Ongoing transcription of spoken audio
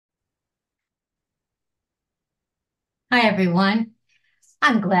Hi, everyone.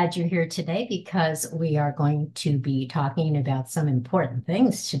 I'm glad you're here today because we are going to be talking about some important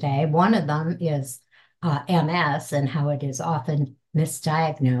things today. One of them is MS and how it is often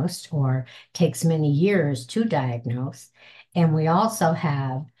misdiagnosed or takes many years to diagnose. And we also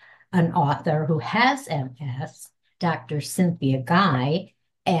have an author who has MS, Dr. Cynthia Guy,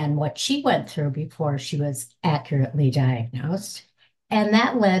 and what she went through before she was accurately diagnosed. And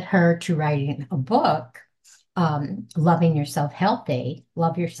that led her to writing a book, Love Yourself Healthy,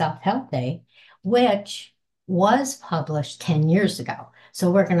 which was published 10 years ago. So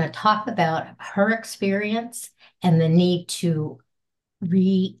we're going to talk about her experience and the need to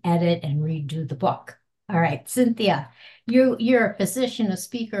re-edit and redo the book. All right, Cynthia, you're a physician, a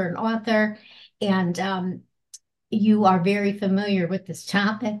speaker, an author, and you are very familiar with this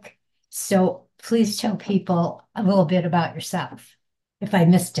topic. So please tell people a little bit about yourself if I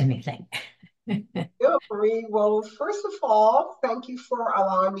missed anything. Yeah, Marie. Well, first of all, thank you for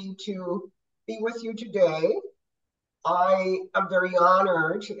allowing me to be with you today. I am very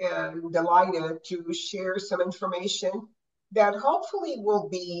honored and delighted to share some information that hopefully will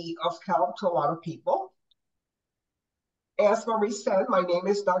be of help to a lot of people. As Marie said, my name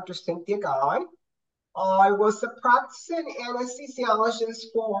is Dr. Cynthia Guy. I was a practicing anesthesiologist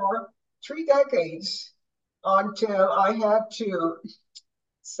for 3 decades until I had to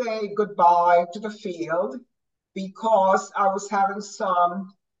say goodbye to the field because I was having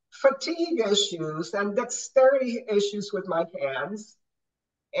some fatigue issues and dexterity issues with my hands.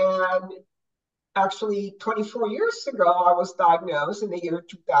 And actually, 24 years ago, I was diagnosed in the year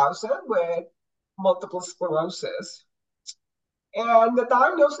 2000 with multiple sclerosis. And the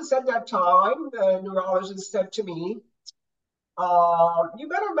diagnosis at that time, the neurologist said to me, you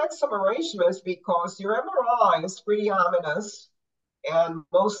better make some arrangements because your MRI is pretty ominous and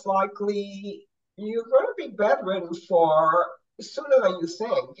most likely you're going to be bedridden for sooner than you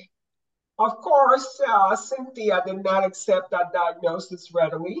think. Of course, Cynthia did not accept that diagnosis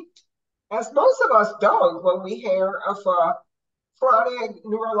readily, as most of us don't when we hear of a chronic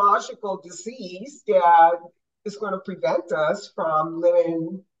neurological disease that is going to prevent us from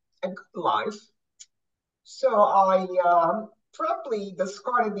living a good life. So I promptly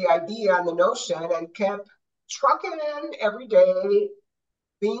discarded the idea and the notion and kept trucking in every day,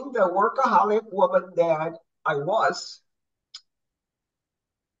 being the workaholic woman that I was.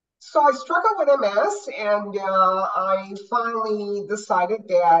 So I struggled with MS, and I finally decided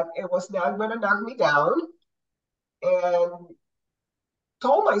that it was not going to knock me down, and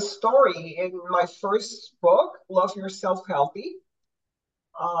told my story in my first book, Love Yourself Healthy.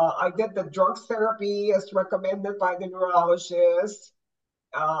 I did the drug therapy as recommended by the neurologist.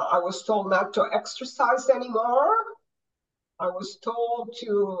 I was told not to exercise anymore. I was told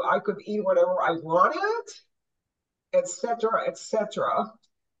I could eat whatever I wanted, etc., etc.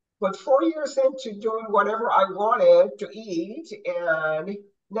 But 4 years into doing whatever I wanted to eat and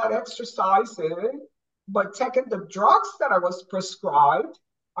not exercising, but taking the drugs that I was prescribed,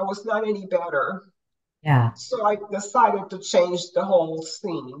 I was not any better. Yeah. So I decided to change the whole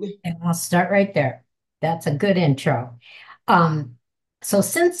scene. And I'll start right there. That's a good intro. Um, so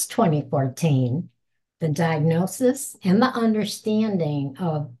since 2014, the diagnosis and the understanding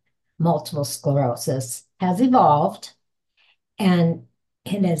of multiple sclerosis has evolved and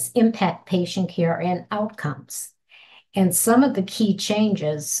it has impacted patient care and outcomes. And some of the key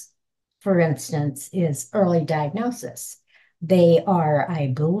changes, for instance, is early diagnosis. They are, I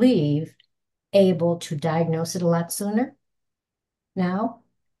believe, able to diagnose it a lot sooner now.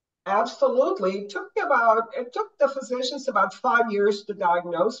 Absolutely. It took the physicians about 5 years to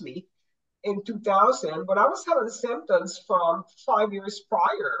diagnose me in 2000, but I was having symptoms from 5 years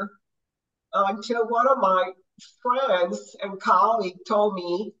prior until one of my friends and colleagues told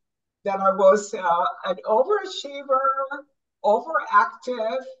me that I was an overachiever,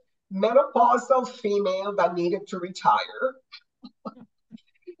 overactive, menopausal female that needed to retire.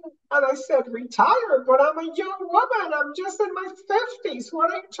 And I said, retire? But I'm a young woman. I'm just in my 50s.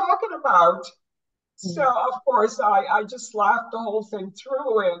 What are you talking about? So, of course, I just laughed the whole thing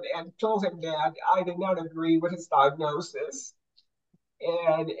through and told him that I did not agree with his diagnosis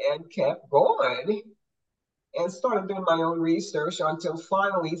and kept going and started doing my own research until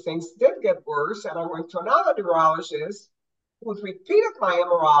finally things did get worse. And I went to another neurologist who repeated my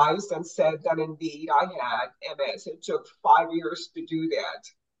MRIs and said that indeed I had MS. It took 5 years to do that.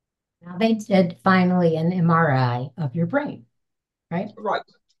 Now they did finally an MRI of your brain, right? Right.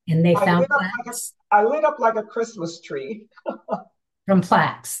 And they I found lit up like a plaques I lit up like a Christmas tree. from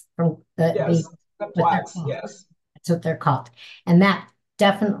plaques, from Yes, the what they're plaques. called. Yes. That's what they're called. And that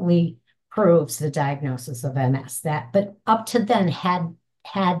definitely proves the diagnosis of MS. That, but up to then,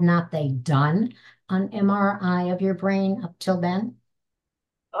 had not they done an MRI of your brain up till then?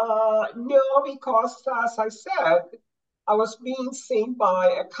 No, because as I said, I was being seen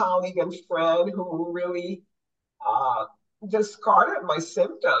by a colleague and friend who really uh, discarded my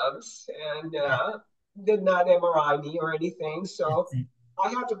symptoms and did not MRI me or anything. That's So it. I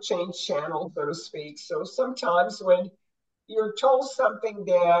had to change channels, so to speak. So sometimes when you're told something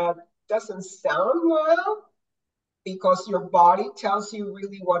that doesn't sound well because your body tells you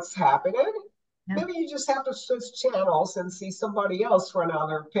really what's happening, Yeah, maybe you just have to switch channels and see somebody else for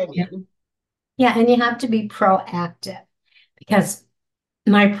another yeah, opinion. yeah. And you have to be proactive because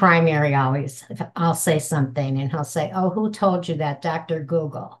my primary always, if I'll say something and he'll say, "Oh, who told you that, Dr.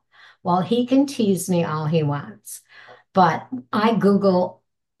 Google?" Well, he can tease me all he wants, but I Google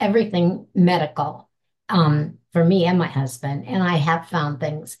everything medical for me and my husband, and I have found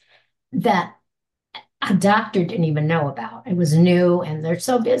things that a doctor didn't even know about. It was new, and they're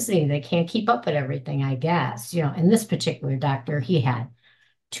so busy they can't keep up with everything, I guess. And this particular doctor, he had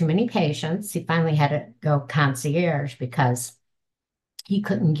too many patients. He finally had to go concierge because he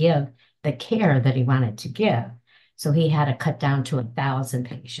couldn't give the care that he wanted to give. So he had to cut down to 1,000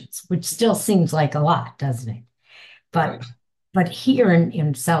 patients, which still seems like a lot, doesn't it? But Right. but here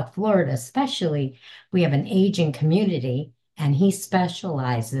in South Florida, especially, we have an aging community, and he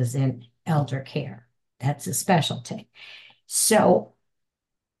specializes in elder care. That's his specialty. So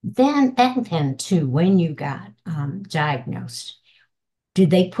then back then too, when you got diagnosed,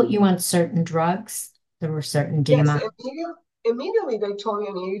 did they put you on certain drugs? There were certain Yes, DMI. immediately they told me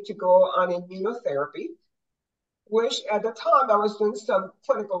I needed to go on immunotherapy, which at the time I was doing some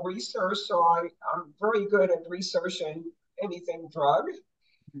clinical research, so I'm very good at researching anything drug.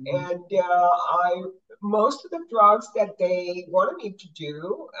 Mhm. And I most of the drugs that they wanted me to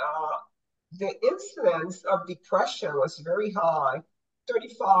do, the incidence of depression was very high,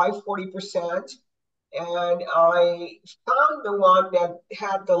 35, 40%. And I found the one that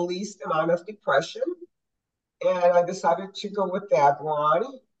had the least amount of depression. And I decided to go with that one.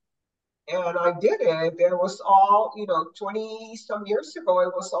 And I did it. It was all, 20 some years ago,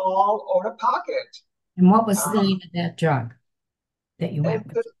 it was all out of pocket. And what was the Uh, name of that drug that you and went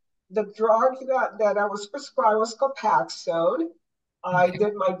with? the drug that I was prescribed was Copaxone. I Okay.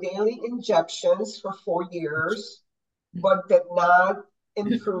 did my daily injections for 4 years, but did not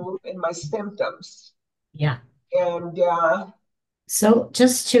improve in my symptoms. Yeah. And So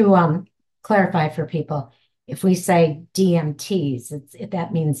just to clarify for people, if we say DMTs,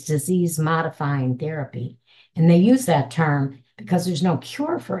 that means disease modifying therapy. And they use that term because there's no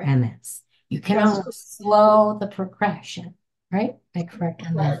cure for MS. You can that's only slow the progression, right? Am I correct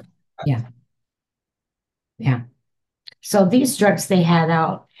on that? correct. Yeah, yeah. So these drugs they had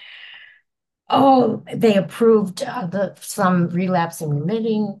out, oh, they approved some relapsing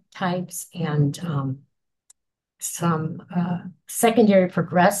remitting types and some secondary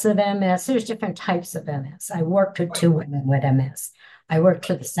progressive MS. There's different types of MS. I worked with Right, two women with MS. I worked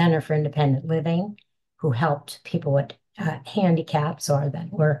for the Center for Independent Living, who helped people with handicaps or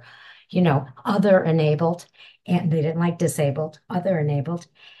that were, other enabled, and they didn't like disabled, other enabled.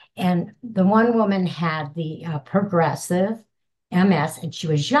 And the one woman had the progressive MS, and she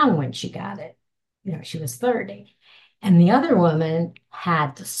was young when she got it. She was 30. And the other woman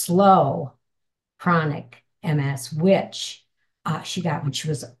had the slow chronic MS, which she got when she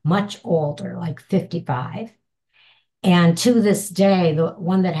was much older, like 55. And to this day, the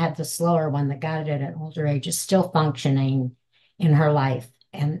one that had the slower one that got it at an older age is still functioning in her life.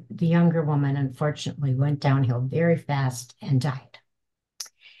 And the younger woman, unfortunately, went downhill very fast and died.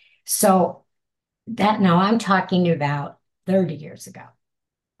 So that now I'm talking about 30 years ago.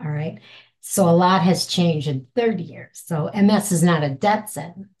 All right. So a lot has changed in 30 years. So MS is not a death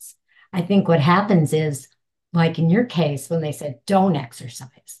sentence. I think what happens is, like in your case, when they said don't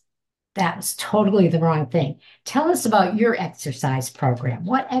exercise, that was totally the wrong thing. Tell us about your exercise program.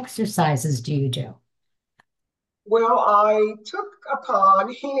 What exercises do you do? well, I took upon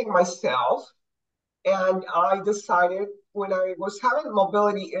healing myself, and I decided when I was having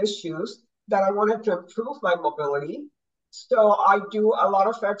mobility issues that I wanted to improve my mobility. So I do a lot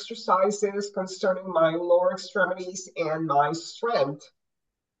of exercises concerning my lower extremities and my strength.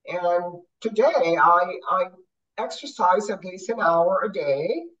 And today I exercise at least an hour a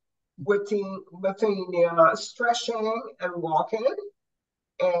day within stretching and walking.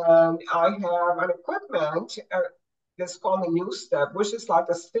 And I have an equipment that's called the New Step, which is like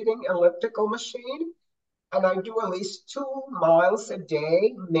a sitting elliptical machine. And I do at least 2 miles a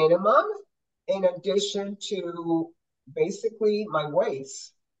day minimum, in addition to basically my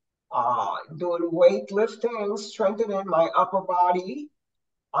weights. doing weightlifting, strengthening my upper body.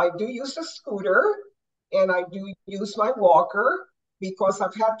 I do use a scooter and I do use my walker because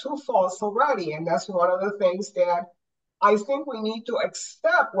I've had two falls already. And that's one of the things that I think we need to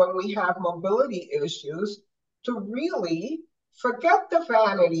accept when we have mobility issues to really forget the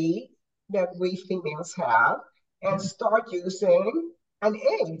vanity that we females have and start using an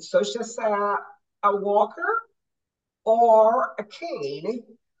aid, such as a walker or a cane.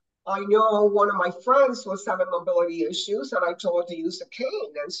 I know one of my friends was having mobility issues, and I told her to use a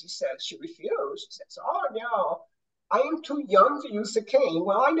cane, and she said she refused. She says, "Oh no, I am too young to use a cane."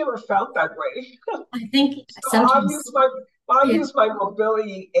 Well, I never felt that way, I think so sometimes, I yeah, use my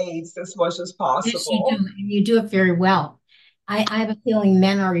mobility aids as much as yes, you do, possible. and you do it very well. I have a feeling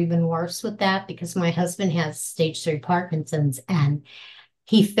men are even worse with that because my husband has stage 3 Parkinson's and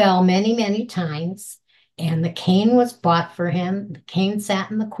he fell many, many times, and the cane was bought for him. The cane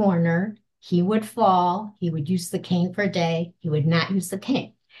sat in the corner. He would fall. He would use the cane for a day. He would not use the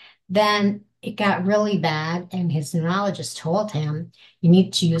cane. Then it got really bad, and his neurologist told him, you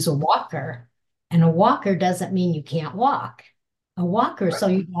need to use a walker. And a walker doesn't mean you can't walk. A walker so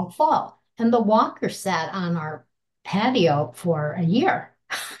you don't fall. And the walker sat on our patio for a year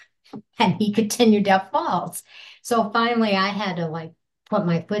and he continued to have falls. So finally, I had to like put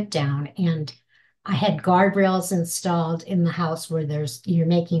my foot down, and I had guardrails installed in the house where you're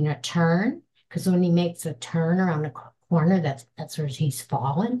making a turn because when he makes a turn around the corner, that's where he's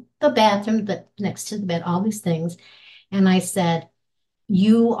fallen. The bathroom, the next to the bed, all these things. And I said,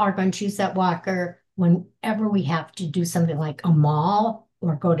 you are going to use that walker whenever we have to do something like a mall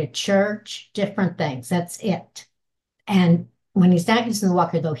or go to church, different things. That's it. And when he's not using the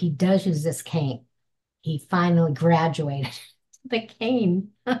walker, though, he does use this cane. He finally graduated the cane.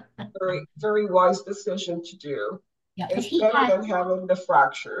 Very, very wise decision to do. Yeah, but It's better than having the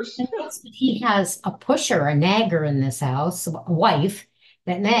fractures. he has a pusher, a nagger in this house, a wife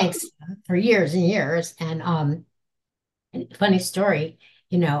that nags him for years and years. And funny story,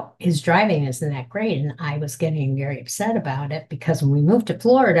 his driving isn't that great, and I was getting very upset about it because when we moved to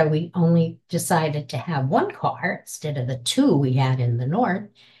Florida, we only decided to have one car instead of the two we had in the north.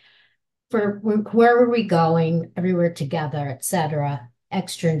 For where were we going, everywhere together, etc.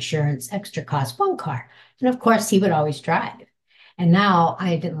 Extra insurance, extra cost, one car. And of course, he would always drive. And now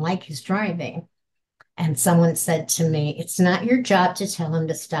I didn't like his driving. And someone said to me, it's not your job to tell him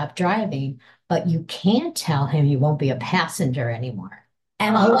to stop driving, but you can't tell him you won't be a passenger anymore.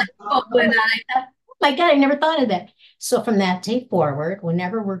 And a light bulb went on. I thought, oh my God, I never thought of that. So from that day forward,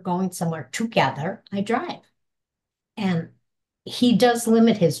 whenever we're going somewhere together, I drive. And he does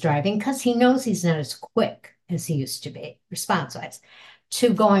limit his driving because he knows he's not as quick as he used to be, response-wise,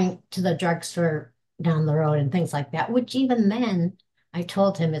 to going to the drugstore down the road and things like that, which even then I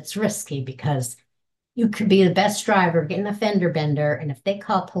told him it's risky because you could be the best driver, getting a fender bender, and if they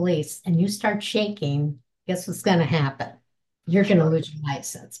call police and you start shaking, guess what's going to happen? You're going to lose your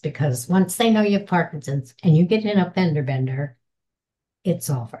license because once they know you have Parkinson's and you get in a fender bender, it's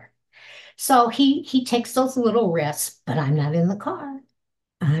over. So he takes those little risks, but I'm not in the car.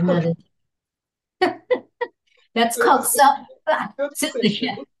 I'm not in. That's Good, called self. good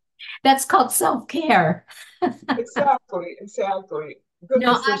decision. That's called self-care. Exactly, exactly. Good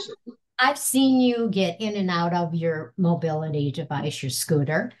No, decision. I've seen you get in and out of your mobility device, your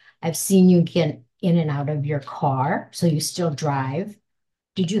scooter. I've seen you get in and out of your car, so you still drive.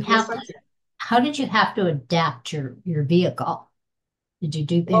 Did you Yes, have I to, do. how did you have to adapt your vehicle? Did you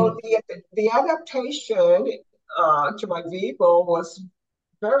do Well, any? the adaptation to my vehicle was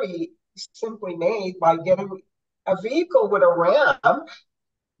very simply made by getting a vehicle with a ramp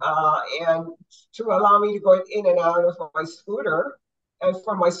and to allow me to go in and out of my scooter. And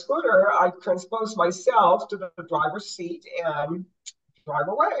from my scooter, I transpose myself to the driver's seat and drive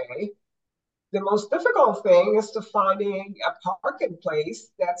away. The most difficult thing is to finding a parking place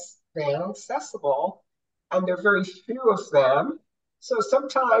that's van accessible, and there are very few of them. So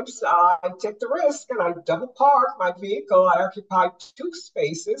sometimes I take the risk and I double park my vehicle. I occupy two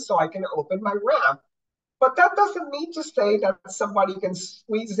spaces so I can open my ramp. But that doesn't mean to say that somebody can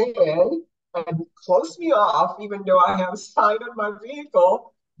squeeze in and close me off, even though I have a sign on my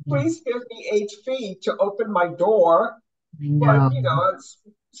vehicle. Yeah, Please give me 8 feet to open my door. I But know.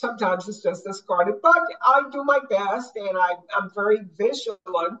 sometimes it's just discarded. But I do my best, and I'm very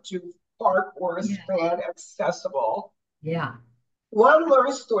vigilant to park where it's Yeah, fan accessible. yeah, One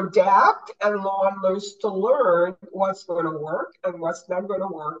learns to adapt, and one learns to learn what's going to work and what's not going to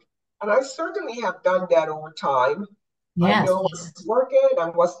work. And I certainly have done that over time. I yes. know what's working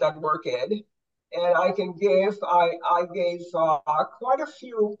and what's not working. And I gave quite a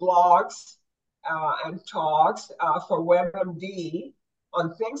few blogs and talks for WebMD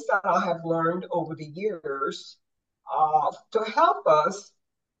on things that I have learned over the years to help us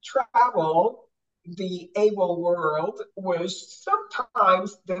travel the able world, which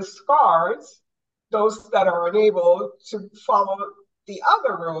sometimes discards those that are unable to follow the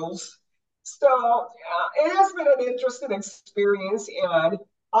other rules. So it has been an interesting experience, and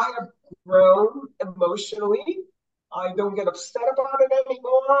I have grown emotionally. I don't get upset about it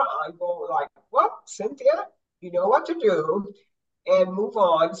anymore. I go like, "What, Cynthia? You know what to do," and move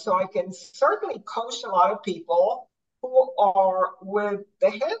on. So I can certainly coach a lot of people who are with the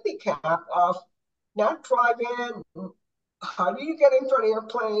handicap of not driving. How do you get into an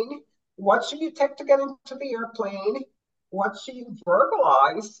airplane? What should you take to get into the airplane? What should you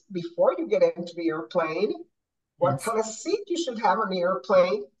verbalize before you get into the airplane? What Yes, kind of seat you should have on the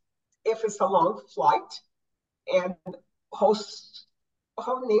airplane if it's a long flight? And host,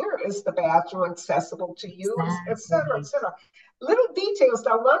 how near is the bathroom accessible to you, et cetera, et exactly. cetera. Little details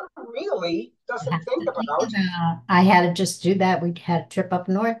that one really I doesn't have think to think about. about. I had to just do that. We had a trip up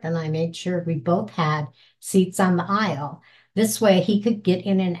north, and I made sure we both had seats on the aisle. This way he could get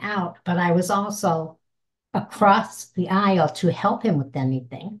in and out, but I was also across the aisle to help him with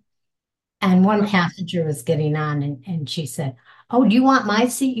anything. And one Right. passenger was getting on, and she said, "Oh, do you want my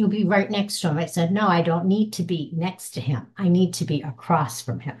seat? You'll be right next to him." I said, "No, I don't need to be next to him. I need to be across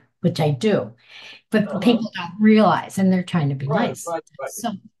from him," which I do. But Uh-huh. people don't realize, and they're trying to be Right, nice. right, right.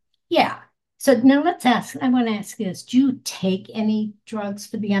 So, yeah. So now let's ask, I want to ask you this. Do you take any drugs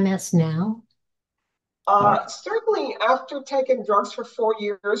for the MS now? Or, Certainly, after taking drugs for 4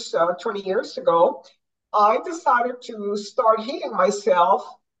 years, 20 years ago, I decided to start healing myself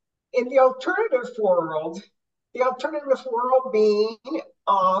in the alternative world. The alternative world being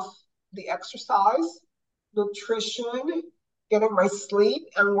of the exercise, nutrition, getting my sleep,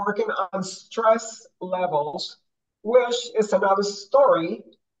 and working on stress levels, which is another story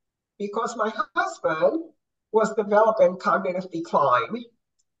because my husband was developing cognitive decline,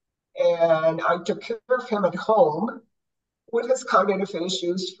 and I took care of him at home with his cognitive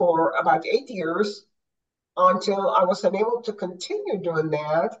issues for about 8 years until I was unable to continue doing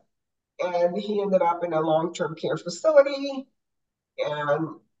that. And he ended up in a long term care facility.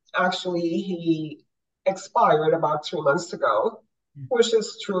 And actually, he expired about 3 months ago, which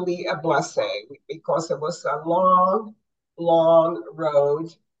is truly a blessing because it was a long, long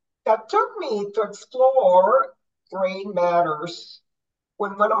road that took me to explore brain matters.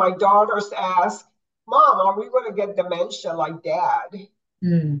 When one of my daughters asked, "Mom, are we going to get dementia like dad?"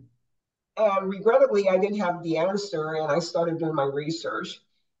 mm, And regrettably, I didn't have the answer, and I started doing my research.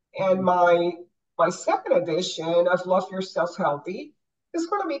 And mm, my second edition of Love Yourself Healthy is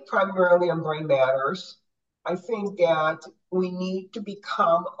going to be primarily on brain matters. I think that we need to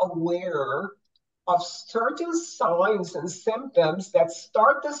become aware of certain signs and symptoms that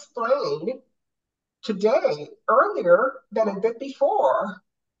start displaying today earlier than it did before.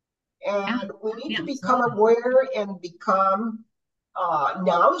 yeah, And we need to become absolutely. aware and become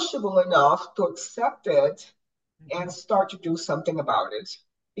knowledgeable enough to accept it and Mhm. start to do something about it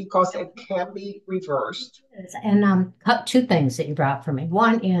because it can be reversed. And two things that you brought for me.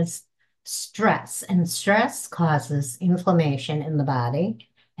 One is stress, and stress causes inflammation in the body,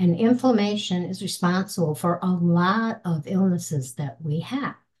 and inflammation is responsible for a lot of illnesses that we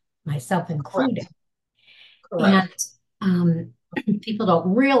have, myself included. Correct. Correct. And um, people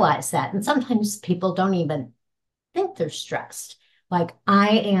don't realize that, and sometimes people don't even think they're stressed. Like I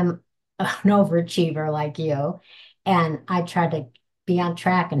am an overachiever like you, and I try to be on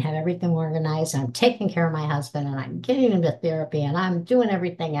track and have everything organized. And I'm taking care of my husband, and I'm getting into therapy, and I'm doing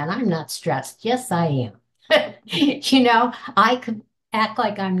everything, and I'm not stressed. Yes, I am. I could act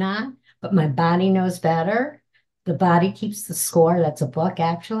like I'm not, but my body knows better. The body keeps the score. That's a book,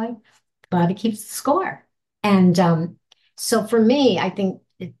 actually. The body keeps the score. And so for me, I think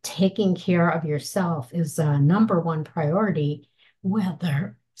taking care of yourself is a number one priority,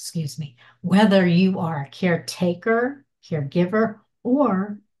 excuse me, whether you are a caretaker, caregiver,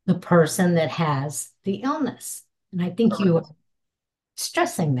 or the person that has the illness. And I think you are Correct.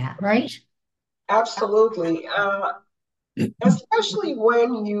 stressing that, right? Absolutely. Especially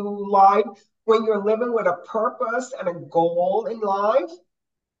when you're living with a purpose and a goal in life.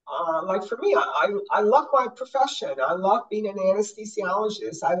 Like for me, I love my profession. I love being an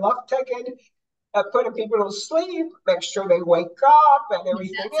anesthesiologist. I love putting people to sleep, make sure they wake up and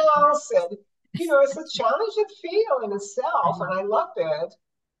everything That's important. else. And, it's a challenging field in itself, and I love it.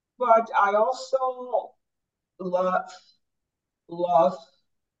 But I also love, love,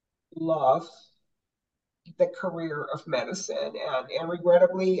 love. the career of medicine. And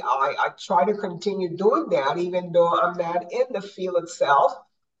regrettably, I try to continue doing that, even though I'm not in the field itself.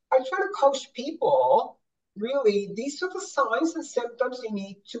 I try to coach people. Really, these are the signs and symptoms you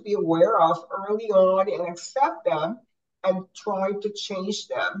need to be aware of early on and accept them and try to change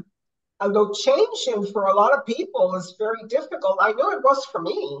them. Although changing for a lot of people is very difficult, I know it was for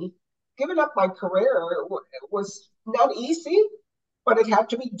me. Giving up my career was not easy, but it had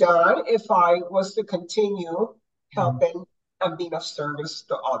to be done if I was to continue helping and being of service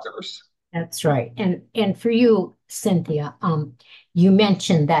to others. That's right. And for you, Cynthia, you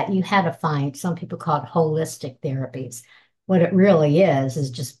mentioned that you had to find, some people call it holistic therapies. What it really is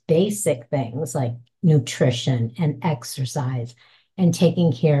just basic things like nutrition and exercise and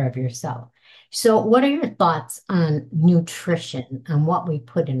taking care of yourself. So what are your thoughts on nutrition and what we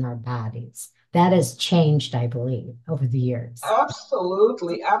put in our bodies? That has changed, I believe, over the years.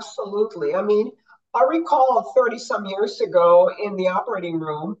 Absolutely, absolutely. I mean, I recall 30 some years ago in the operating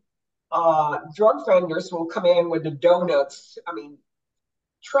room, drug vendors will come in with the donuts. I mean,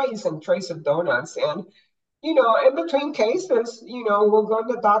 trays and trays of donuts. And, in between cases, we'll go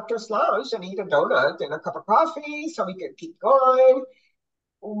to the doctor's lounge and eat a donut and a cup of coffee so we can keep going.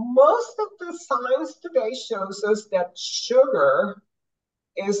 Most of the science today shows us that sugar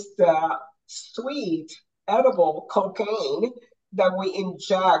is the sweet, edible cocaine that we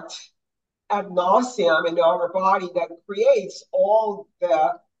inject ad nauseum into our body that creates all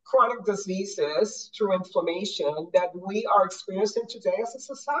the chronic diseases through inflammation that we are experiencing today as a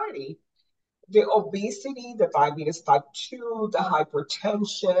society. The obesity, the diabetes type 2, the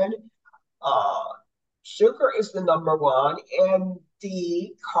hypertension, uh, sugar is the number one, and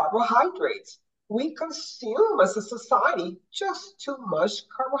the carbohydrates. We consume as a society just too much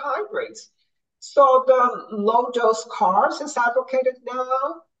carbohydrates. So the low dose carbs is advocated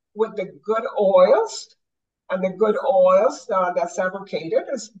now with the good oils, and the good oils that's advocated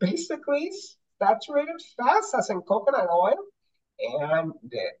is basically saturated fats, as in coconut oil and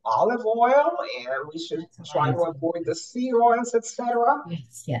the olive oil, and we should That's what try I to avoid the sea oils, etc.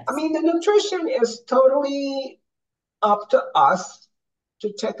 Yes, I yes. mean, the nutrition is totally up to us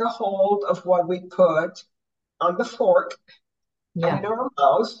to take a hold of what we put on the fork and Yeah, in our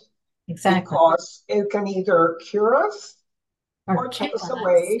mouths, exactly. because it can either cure us Or or take kill us us.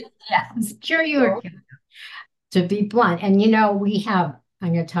 away. Yes, cure you or So, kill, to be blunt. And we have,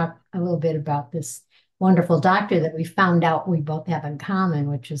 I'm going to talk a little bit about this wonderful doctor that we found out we both have in common,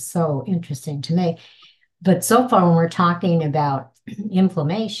 which is so interesting to me. But so far, when we're talking about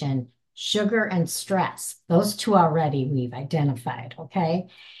inflammation, sugar and stress, those two already we've identified, okay?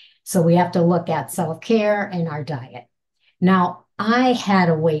 So we have to look at self-care and our diet. Now, I had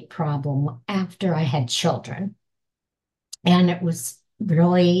a weight problem after I had children, and it was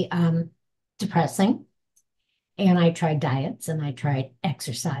really depressing. And I tried diets and I tried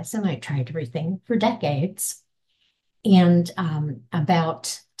exercise and I tried everything for decades. And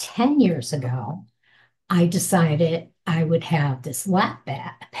about 10 years ago, I decided I would have this lap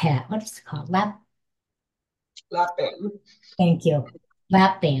pad. What is it called? lapping. Thank you.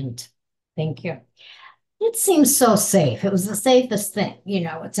 Lap band. Thank you. It seems so safe. It was the safest thing.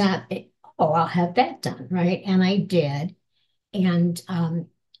 It's not, oh, I'll have that done, right? And I did. And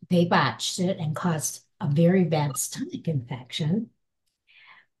they botched it and caused a very bad stomach infection,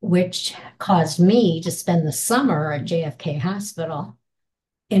 which caused me to spend the summer at JFK Hospital,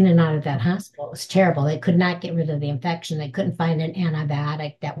 in and out of that hospital. It was terrible. They could not get rid of the infection. They couldn't find an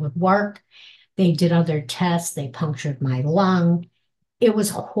antibiotic that would work. They did other tests. They punctured my lung. It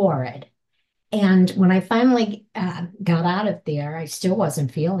was horrid. And when I finally got out of there, I still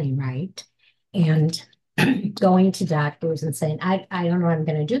wasn't feeling right. And going to doctors and saying, I don't know what I'm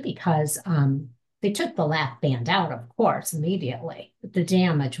going to do, because they took the lap band out, of course, immediately. The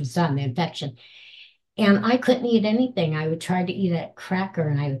damage was done, the infection. And I couldn't eat anything. I would try to eat a cracker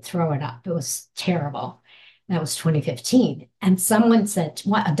and I would throw it up. It was terrible. That was 2015. And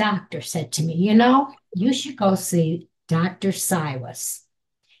a doctor said to me, you should go see Dr. Silas.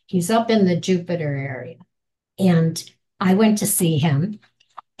 He's up in the Jupiter area. And I went to see him,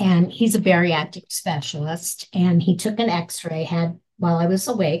 and he's a bariatric specialist. And he took an x-ray, while I was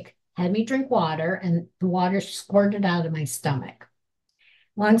awake, had me drink water, and the water squirted out of my stomach.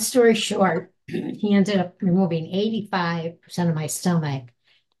 Long story short, he ended up removing 85% of my stomach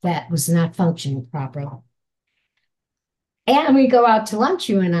that was not functioning properly. And we go out to lunch,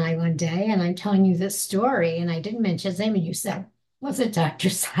 you and I, one day, and I'm telling you this story, and I didn't mention his name, and you said, was it Dr.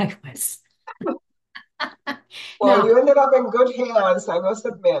 Silas? Well, Now, you ended up in good hands, I must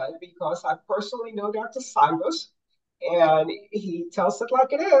admit, because I personally know Dr. Cyrus, and he tells it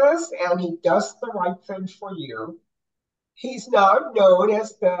like it is, and he does the right thing for you. He's now known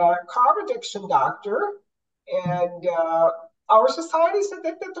as the carb addiction doctor, and our society is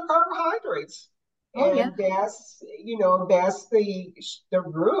addicted to carbohydrates, Oh, yeah. and that's the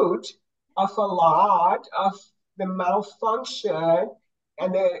root of a lot of the malfunction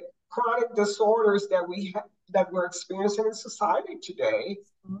and the chronic disorders that we're experiencing in society today.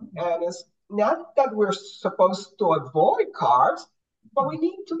 And it's not that we're supposed to avoid carbs, but we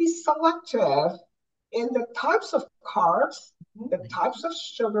need to be selective in the types of carbs, the types of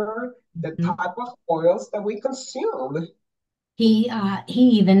sugar, the Mhm. type of oils that we consume. He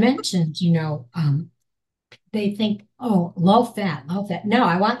even mentioned, they think, oh, low fat, low fat. No,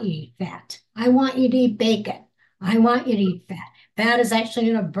 I want you to eat fat. I want you to eat bacon. I want you to eat fat. Fat is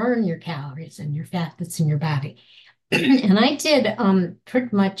actually going to burn your calories and your fat that's in your body. And I did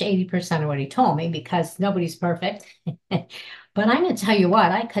pretty much 80% of what he told me because nobody's perfect. But I'm going to tell you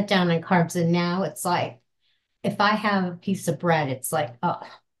what, I cut down on carbs and now it's like if I have a piece of bread, it's like, oh,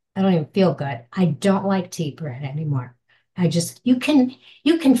 I don't even feel good. I don't like to eat bread anymore. I just you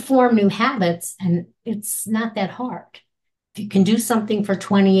can form new habits and it's not that hard. If you can do something for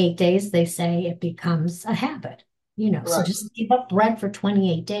 28 days, they say it becomes a habit. So Right, just give up bread for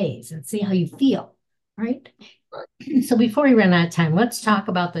 28 days and see how you feel, right? right. So before we run out of time, let's talk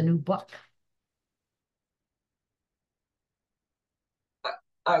about the new book.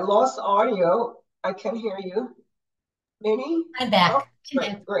 I lost audio. I can hear you. Minnie? I'm Oh, back.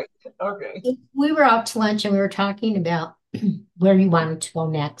 great, great. Okay. We were out to lunch and we were talking about where you wanted to go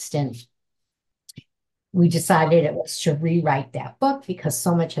next, and we decided it was to rewrite that book because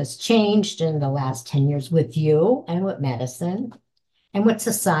so much has changed in the last 10 years with you and with medicine and with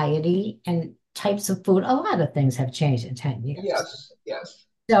society and types of food. A lot of things have changed in 10 years. Yes, yes,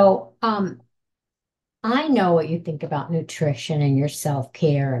 So, I know what you think about nutrition and your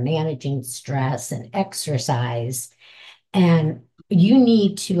self-care and managing stress and exercise. And you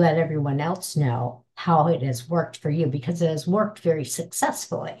need to let everyone else know how it has worked for you because it has worked very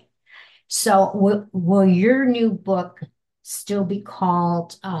successfully. So, will your new book still be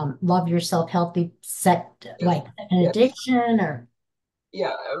called Love Yourself Healthy Set, yes, like an yes. addiction or?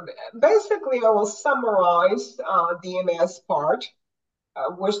 Yeah, basically, I will summarize the MS part,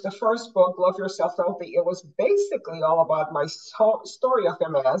 which the first book, Love Yourself Healthy, it was basically all about my story of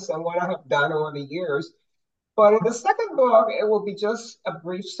MS and what I have done over the years. But in the second book, it will be just a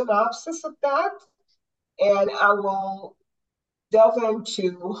brief synopsis of that. And I will delve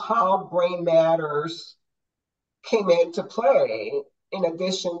into how brain matters came into play, in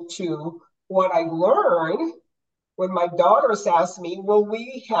addition to what I learned when my daughters asked me, will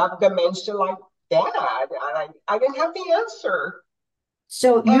we have dementia like dad? And I didn't have the answer.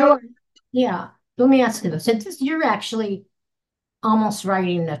 So And yeah, let me ask you this. You're actually almost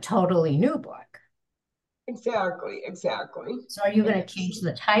writing a totally new book. exactly, exactly. So are you going to Yes. change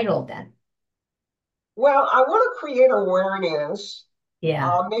the title then? Well, I want to create awareness.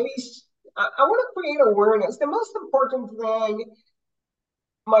 Yeah. Maybe I want to create awareness. The most important thing,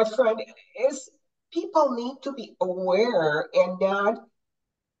 my friend, is people need to be aware and not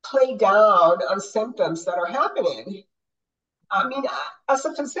play down on symptoms that are happening. I mean, as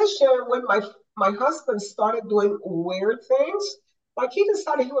a physician, when my husband started doing weird things, like he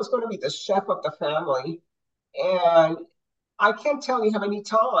decided he was going to be the chef of the family, and I can't tell you how many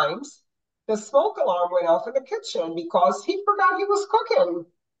times the smoke alarm went off in the kitchen because he forgot he was cooking.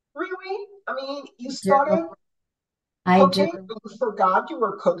 Really? I mean, you I started do. I do. cooking, but you forgot you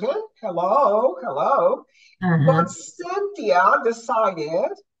were cooking. Hello, hello. Uh-huh. But Cynthia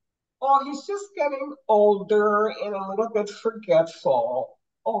decided, oh, he's just getting older and a little bit forgetful.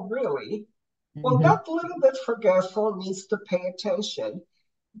 Oh, really? Well, Hmm. that little bit forgetful needs to pay attention.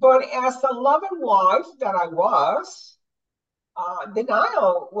 But as a loving wife that I was,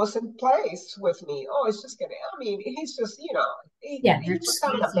 denial was in place with me. Oh, it's just gonna, I mean, he's just, Yeah, you're he's just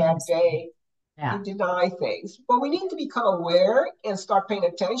having a excusing bad this. day. Yeah. You deny things. But we need to become aware and start paying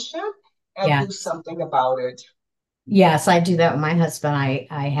attention and Yeah. do something about it. Yes, I do that with my husband.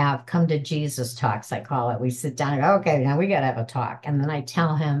 I have come to Jesus talks, I call it. We sit down and go, okay, now we got to have a talk. And then I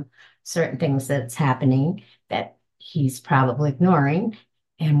tell him certain things that's happening that he's probably ignoring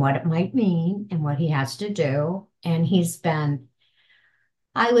and what it might mean and what he has to do. And he's been,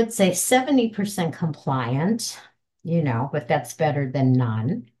 I would say, 70% compliant, but that's better than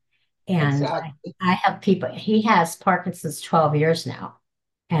none. And Exactly. I have people, he has Parkinson's 12 years now.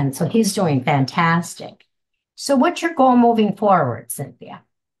 And so he's doing fantastic. So what's your goal moving forward, Cynthia?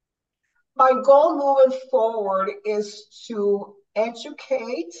 My goal moving forward is to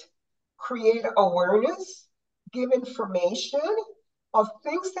educate, create awareness, give information of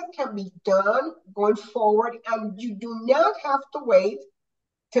things that can be done going forward, and you do not have to wait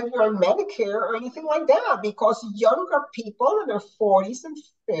till you're on Medicare or anything like that, because younger people in their 40s and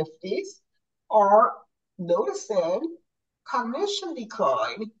 50s are noticing cognition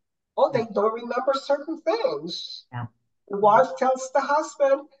decline. Oh, Yeah. they don't remember certain things. Yeah. The wife tells the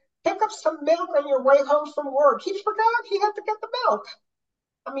husband, pick up some milk on your way home from work. He forgot he had to get the milk.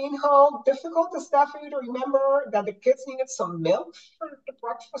 I mean, how difficult is that for you to remember that the kids needed some milk for the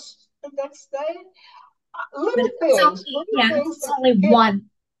breakfast the next day? But Little if it's things, only, little yeah, if things it's that only kids.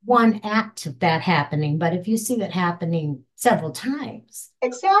 one act of that happening, but if you see that happening several times,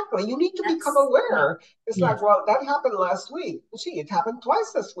 Exactly. You need to become yeah, aware. It's like, yes. well, that happened last week. Gee, it happened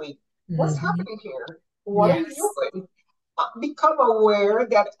twice this week. What's Hmm. happening here? What are you Yes. doing? Become aware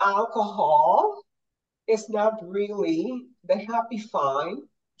that alcohol is not really the happy, fine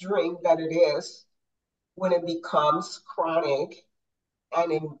drink that it is when it becomes chronic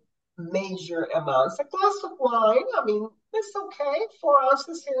and in major amounts. A glass of wine, I mean, it's okay. 4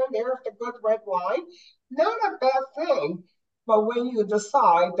 ounces here and there of the good red wine, not a bad thing. But when you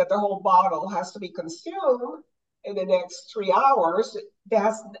decide that the whole bottle has to be consumed in the next 3 hours,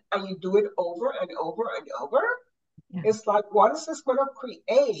 that's and you do it over and over and over, Yeah. it's like, what is this going to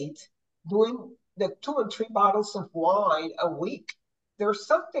create doing the 2 and 3 bottles of wine a week? There's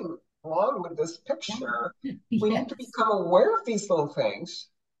something wrong with this picture. Yeah. We need to Yes. become aware of these little things.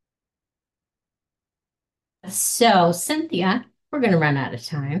 So, Cynthia, we're going to run out of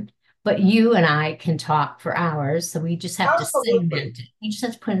time, but you and I can talk for hours. So we just have to Absolutely. segment it. You just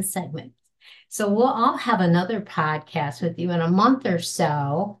have to put in segments. So I'll have another podcast with you in a month or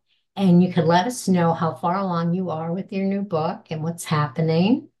so, and you can let us know how far along you are with your new book and what's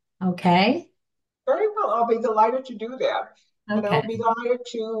happening. Okay? Very well. I'll be delighted to do that. And I will be Okay. delighted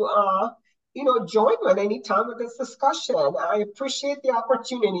to, join you at any time with this discussion. I appreciate the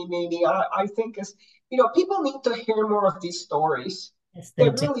opportunity, Mimi. I think people need to hear more of these stories. Yes, They they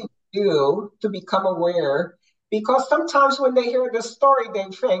do. really do, to become aware. Because sometimes when they hear the story, they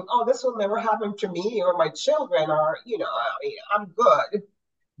think, oh, this will never happen to me or my children, or, I'm good.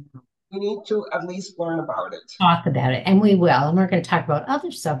 We need to at least learn about it. Talk about it, and we will. And we're going to talk about other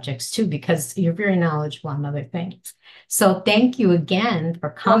subjects too, because you're very knowledgeable on other things. So thank you again for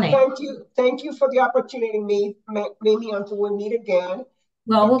Well, coming. thank you. Thank you for the opportunity to meet me until we meet again.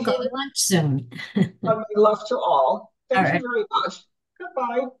 Well, And we'll go carry to lunch soon. on my love to all. All Thank you right. very much.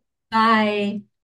 Goodbye. Bye.